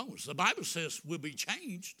 the bones? The Bible says we'll be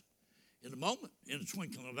changed in a moment, in a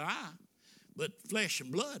twinkling of an eye. But flesh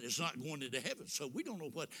and blood is not going into heaven. So we don't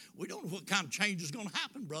know what kind of change is going to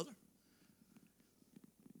happen, brother.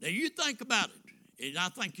 Now you think about it. And I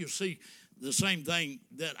think you'll see the same thing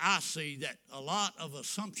that I see, that a lot of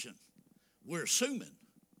assumption. We're assuming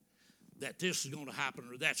that this is going to happen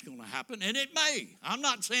or that's going to happen, and it may. I'm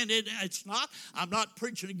not saying it's not. I'm not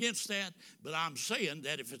preaching against that, but I'm saying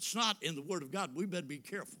that if it's not in the Word of God, we better be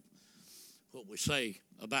careful what we say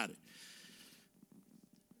about it.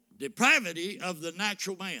 Depravity of the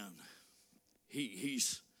natural man.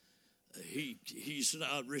 He's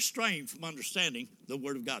restrained from understanding the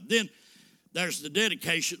Word of God. Then there's the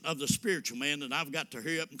dedication of the spiritual man, and I've got to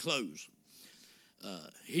hurry up and close.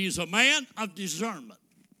 He's a man of discernment.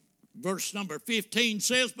 Verse number 15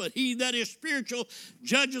 says, but he that is spiritual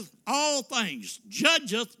judgeth all things.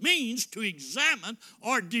 Judgeth means to examine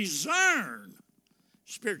or discern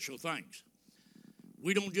spiritual things.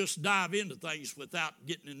 We don't just dive into things without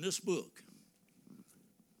getting in this book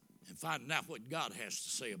and finding out what God has to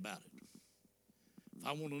say about it. If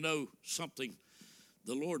I want to know something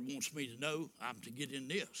the Lord wants me to know, I'm to get in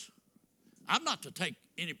this. I'm not to take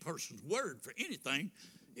any person's word for anything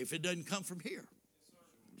if it doesn't come from here.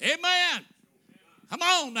 Amen. Come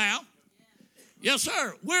on now. Yes,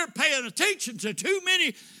 sir. We're paying attention to too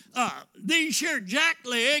many these here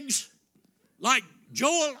jacklegs like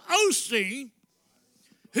Joel Osteen,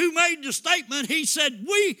 who made the statement. He said,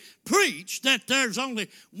 we preach that there's only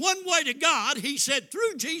one way to God. He said,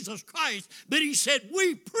 through Jesus Christ. But he said,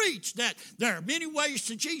 we preach that there are many ways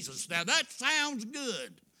to Jesus. Now, that sounds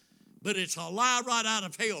good, but it's a lie right out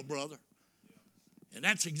of hell, brother. And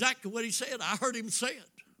that's exactly what he said. I heard him say it.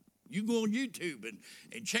 You go on YouTube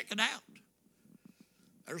and check it out.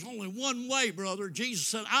 There's only one way, brother. Jesus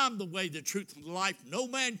said, I'm the way, the truth, and the life. No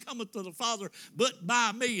man cometh to the Father but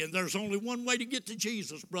by me. And there's only one way to get to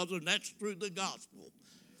Jesus, brother, and that's through the gospel.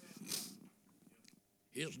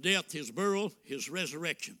 His death, his burial, his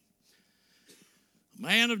resurrection. A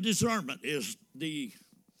man of discernment is the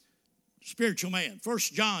spiritual man. 1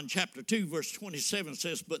 John chapter 2 verse 27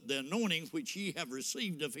 says, but the anointing which ye have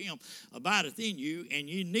received of him abideth in you, and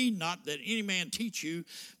ye need not that any man teach you,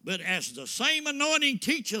 but as the same anointing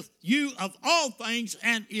teacheth you of all things,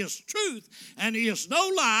 and is truth, and is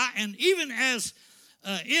no lie, and even as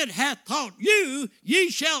it hath taught you,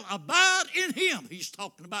 ye shall abide in him. He's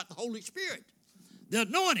talking about the Holy Spirit. The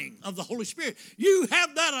anointing of the Holy Spirit. You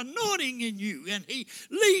have that anointing in you, and he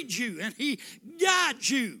leads you, and he guides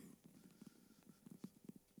you.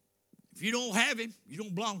 If you don't have him, you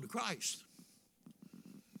don't belong to Christ.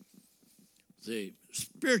 The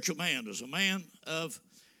spiritual man is a man of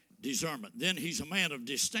discernment. Then he's a man of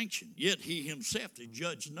distinction. Yet he himself is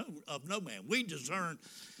judge of no man. We discern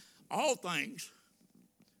all things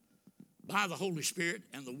by the Holy Spirit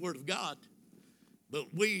and the Word of God, but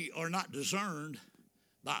we are not discerned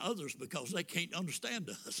by others because they can't understand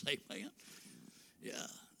us. Amen? Yeah,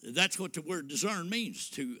 that's what the word discern means,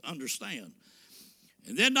 to understand.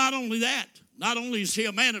 And then not only that, not only is he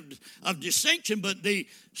a man of distinction, but the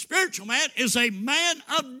spiritual man is a man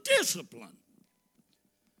of discipline.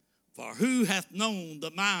 For who hath known the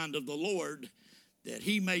mind of the Lord that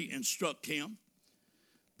he may instruct him?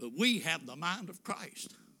 But we have the mind of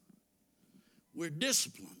Christ. We're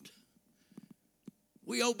disciplined.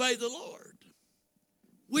 We obey the Lord.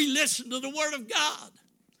 We listen to the Word of God.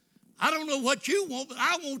 I don't know what you want, but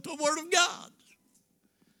I want the Word of God.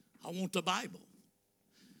 I want the Bible.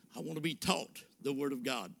 I want to be taught the Word of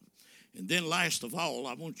God. And then last of all,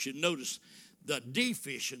 I want you to notice the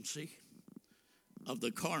deficiency of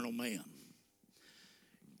the carnal man.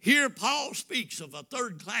 Here Paul speaks of a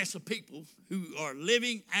third class of people who are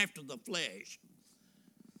living after the flesh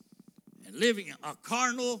and living a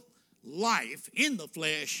carnal life in the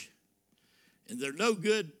flesh, and they're no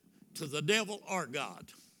good to the devil or God.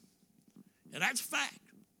 And that's a fact.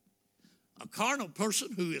 A carnal person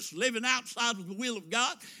who is living outside of the will of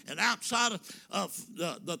God and outside of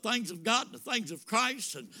the things of God, the things of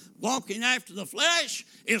Christ, and walking after the flesh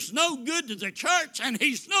is no good to the church, and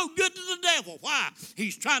he's no good to the devil. Why?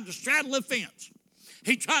 He's trying to straddle the fence.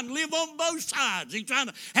 He's trying to live on both sides. He's trying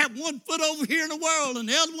to have one foot over here in the world and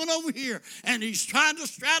the other one over here, and he's trying to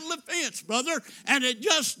straddle the fence, brother, and it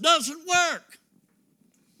just doesn't work.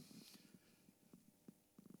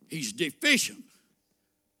 He's deficient.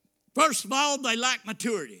 First of all, they lack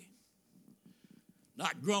maturity,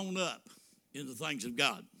 not grown up in the things of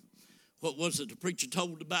God. What was it the preacher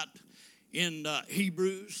told about in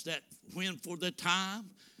Hebrews, that when for the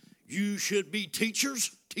time you should be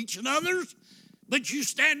teachers, teaching others, but you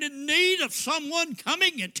stand in need of someone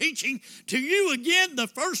coming and teaching to you again the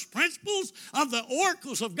first principles of the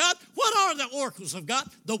oracles of God. What are the oracles of God?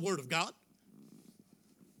 The Word of God.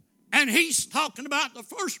 And he's talking about the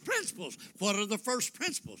first principles. What are the first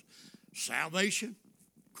principles? Salvation,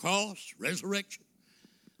 cross, resurrection.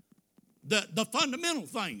 the fundamental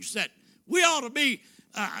things that we ought to be.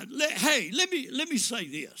 Let me say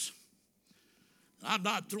this. I'm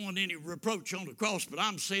not throwing any reproach on the cross, but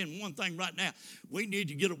I'm saying one thing right now. We need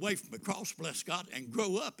to get away from the cross, bless God, and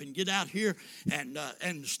grow up and get out here and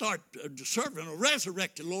start serving a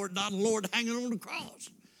resurrected Lord, not a Lord hanging on the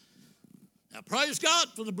cross. Now, praise God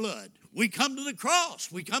for the blood. We come to the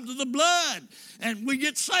cross. We come to the blood, and we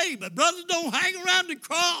get saved. But, brother, don't hang around the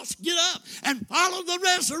cross. Get up and follow the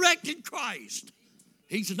resurrected Christ.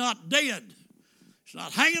 He's not dead. He's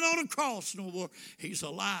not hanging on a cross no more. He's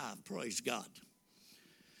alive, praise God.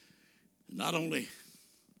 Not only,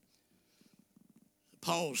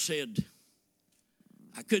 Paul said,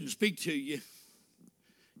 I couldn't speak to you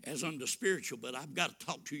as unto spiritual, but I've got to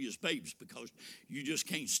talk to you as babes because you just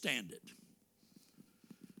can't stand it.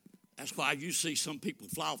 That's why you see some people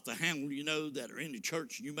fly off the handle, that are in the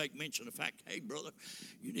church, and you make mention of the fact, hey, brother,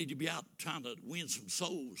 you need to be out trying to win some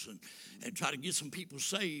souls and try to get some people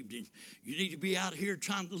saved, and you need to be out here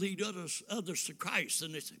trying to lead others to Christ.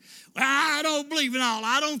 And they say, well, I don't believe in all.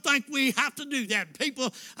 I don't think we have to do that.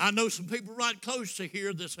 I know some people right close to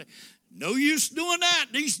here that say, no use doing that.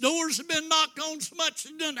 These doors have been knocked on so much,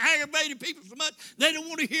 it's done aggravated people so much, they don't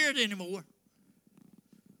want to hear it anymore.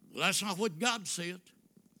 Well, that's not what God said.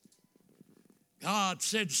 God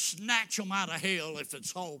said, snatch them out of hell if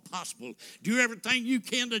it's all possible. Do everything you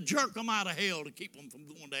can to jerk them out of hell to keep them from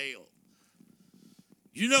going to hell.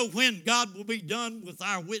 You know when God will be done with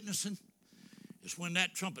our witnessing? It's when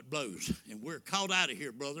that trumpet blows and we're caught out of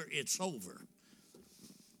here, brother. It's over.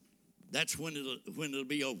 That's when it'll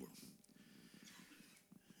be over.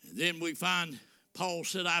 And then we find Paul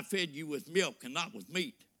said, I fed you with milk and not with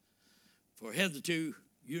meat, for hitherto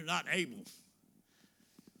you're not able.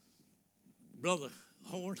 Brother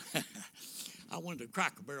Horn, I went to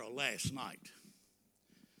Cracker Barrel last night.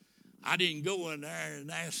 I didn't go in there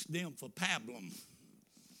and ask them for pablum.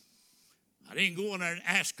 I didn't go in there and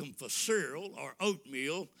ask them for cereal or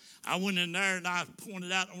oatmeal. I went in there and I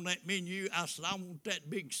pointed out on that menu, I said, I want that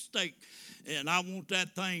big steak, and I want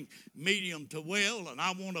that thing medium to well, and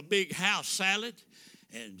I want a big house salad.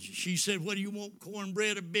 And she said, what do you want,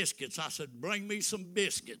 cornbread or biscuits? I said, bring me some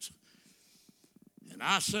biscuits. And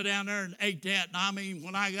I sat down there and ate that. And I mean,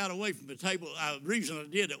 when I got away from the table, the reason I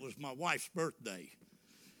did it was my wife's birthday.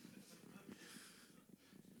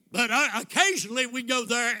 But occasionally we go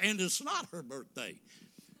there and it's not her birthday.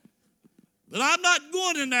 But I'm not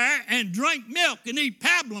going in there and drink milk and eat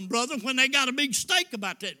pablum, brother, when they got a big steak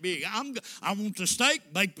about that big. I want the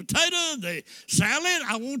steak, baked potato, the salad.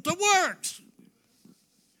 I want the works.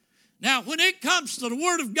 Now, when it comes to the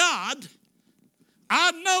Word of God,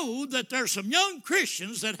 I know that there's some young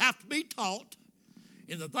Christians that have to be taught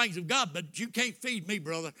in the things of God, but you can't feed me,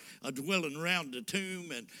 brother, dwelling around the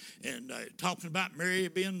tomb and talking about Mary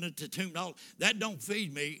being at the tomb and all. That don't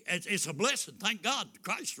feed me. It's a blessing. Thank God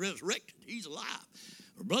Christ resurrected. He's alive.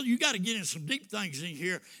 But brother, you got to get in some deep things in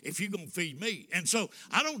here if you're going to feed me. And so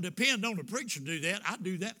I don't depend on the preacher to do that. I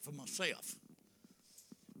do that for myself.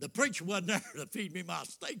 The preacher wasn't there to feed me my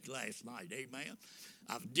steak last night, amen.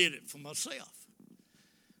 I did it for myself.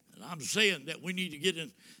 And I'm saying that we need to get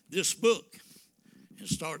in this book and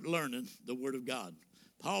start learning the Word of God.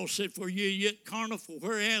 Paul said, for ye yet carnal, for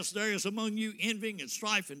whereas there is among you envying and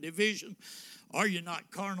strife and division, are you not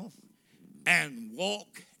carnal and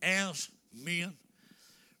walk as men?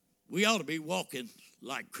 We ought to be walking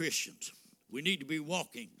like Christians. We need to be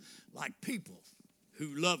walking like people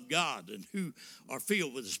who love God and who are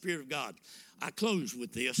filled with the Spirit of God. I close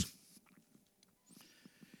with this.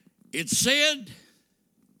 It said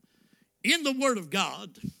in the Word of God,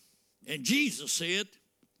 and Jesus said,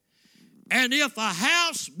 and if a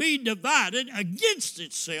house be divided against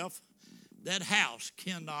itself, that house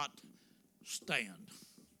cannot stand.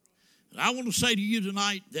 And I want to say to you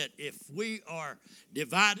tonight that if we are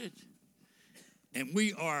divided and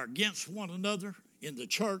we are against one another in the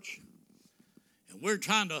church, and we're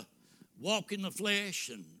trying to walk in the flesh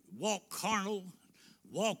and walk carnal,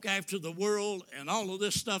 walk after the world and all of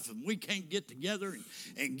this stuff, and we can't get together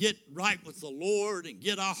and get right with the Lord and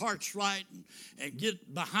get our hearts right and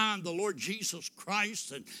get behind the Lord Jesus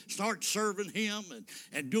Christ and start serving Him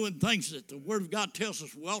and doing things that the Word of God tells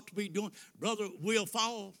us we ought to be doing, brother, we'll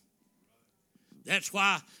fall. That's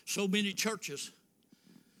why so many churches,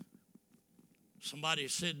 somebody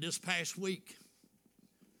said this past week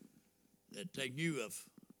that they knew of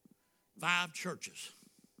 5 churches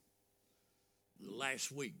the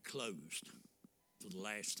last week closed for the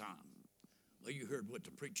last time. Well, you heard what the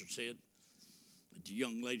preacher said. The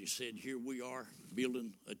young lady said, here we are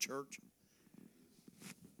building a church.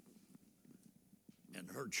 And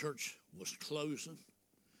her church was closing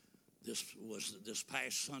This was this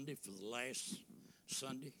past Sunday for the last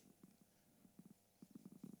Sunday.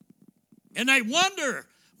 And they wonder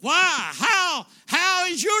why, how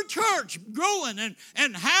is your church growing,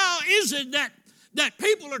 and how is it that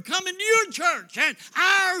people are coming to your church and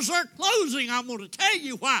ours are closing? I'm going to tell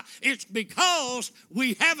you why. It's because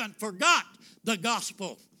we haven't forgot the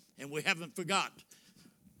gospel, and we haven't forgot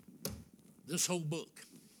this whole book.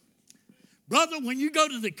 Brother, when you go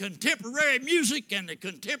to the contemporary music and the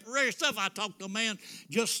contemporary stuff, I talked to a man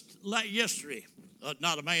just like yesterday,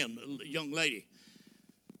 not a man, a young lady,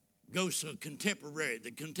 goes to the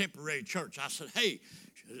contemporary church. I said, hey,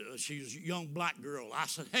 she's a young black girl. I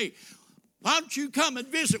said, hey, why don't you come and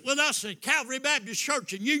visit with us at Calvary Baptist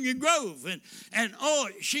Church in Union Grove? And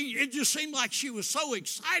it just seemed like she was so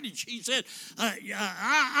excited. She said,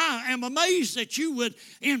 I am amazed that you would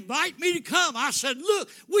invite me to come. I said, look,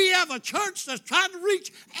 we have a church that's trying to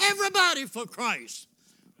reach everybody for Christ.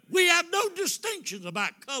 We have no distinctions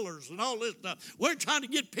about colors and all this stuff. We're trying to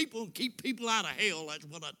get people and keep people out of hell. That's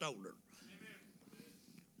what I told her.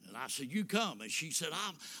 And I said, you come. And she said,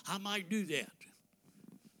 I might do that.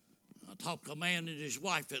 I talked to a man and his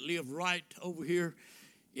wife that lived right over here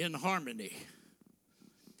in Harmony.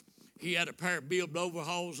 He had a pair of billed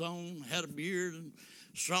overalls on, had a beard and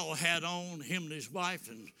straw hat on, him and his wife,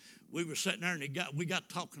 and we were sitting there and we got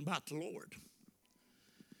talking about the Lord.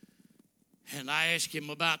 And I asked him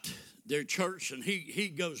about their church, and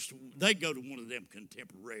they go to one of them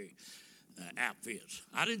contemporary outfits.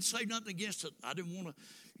 I didn't say nothing against it. I didn't want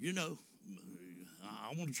to,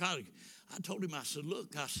 I want to try to. I told him, I said,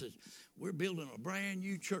 look, we're building a brand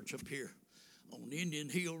new church up here on Indian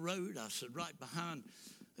Hill Road. I said, right behind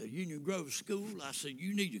Union Grove School. I said,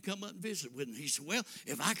 you need to come up and visit with me. He said, well,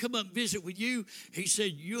 if I come up and visit with you, he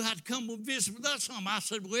said, you have to come and visit with us some. I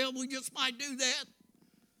said, well, we just might do that.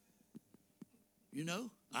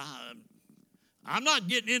 I'm not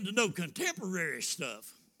getting into no contemporary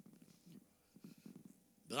stuff.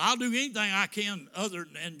 But I'll do anything I can other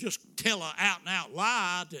than just tell an out-and-out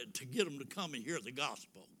lie to get them to come and hear the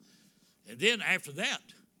gospel. And then after that,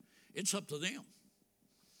 it's up to them.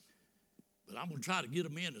 But I'm going to try to get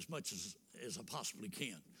them in as much as I possibly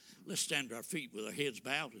can. Let's stand to our feet with our heads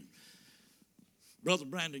bowed. And Brother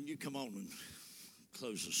Brandon, you come on and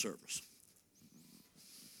close the service.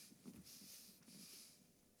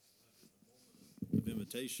 Of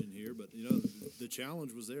invitation here, but the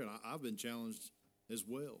challenge was there, and I've been challenged as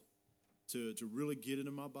well to really get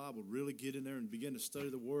into my Bible, really get in there and begin to study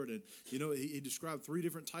the Word. And he described 3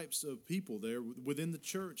 different types of people there within the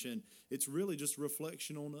church, and it's really just a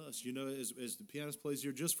reflection on us. As the pianist plays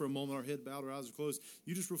here, just for a moment, our head bowed, our eyes are closed,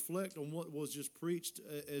 you just reflect on what was just preached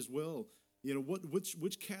as well.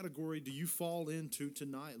 Which category do you fall into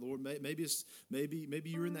tonight, Lord? Maybe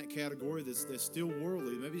you're in that category that's still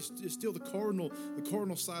worldly. Maybe it's still the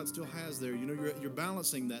cardinal side still has there. You're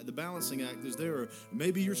balancing that. The balancing act is there. Or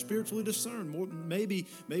maybe you're spiritually discerned. More, maybe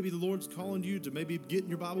the Lord's calling you to maybe get in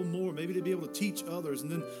your Bible more. Maybe to be able to teach others, and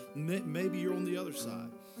then maybe you're on the other side.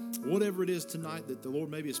 Whatever it is tonight that the Lord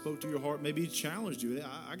maybe has spoke to your heart, maybe He challenged you.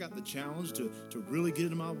 I got the challenge to really get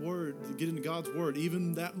into my Word, to get into God's Word,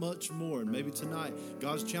 even that much more. And maybe tonight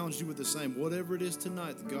God's challenged you with the same. Whatever it is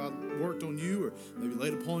tonight that God worked on you or maybe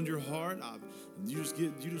laid upon your heart, you just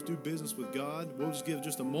do business with God. We'll just give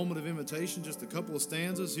just a moment of invitation, just a couple of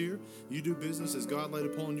stanzas here. You do business as God laid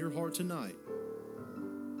upon your heart tonight.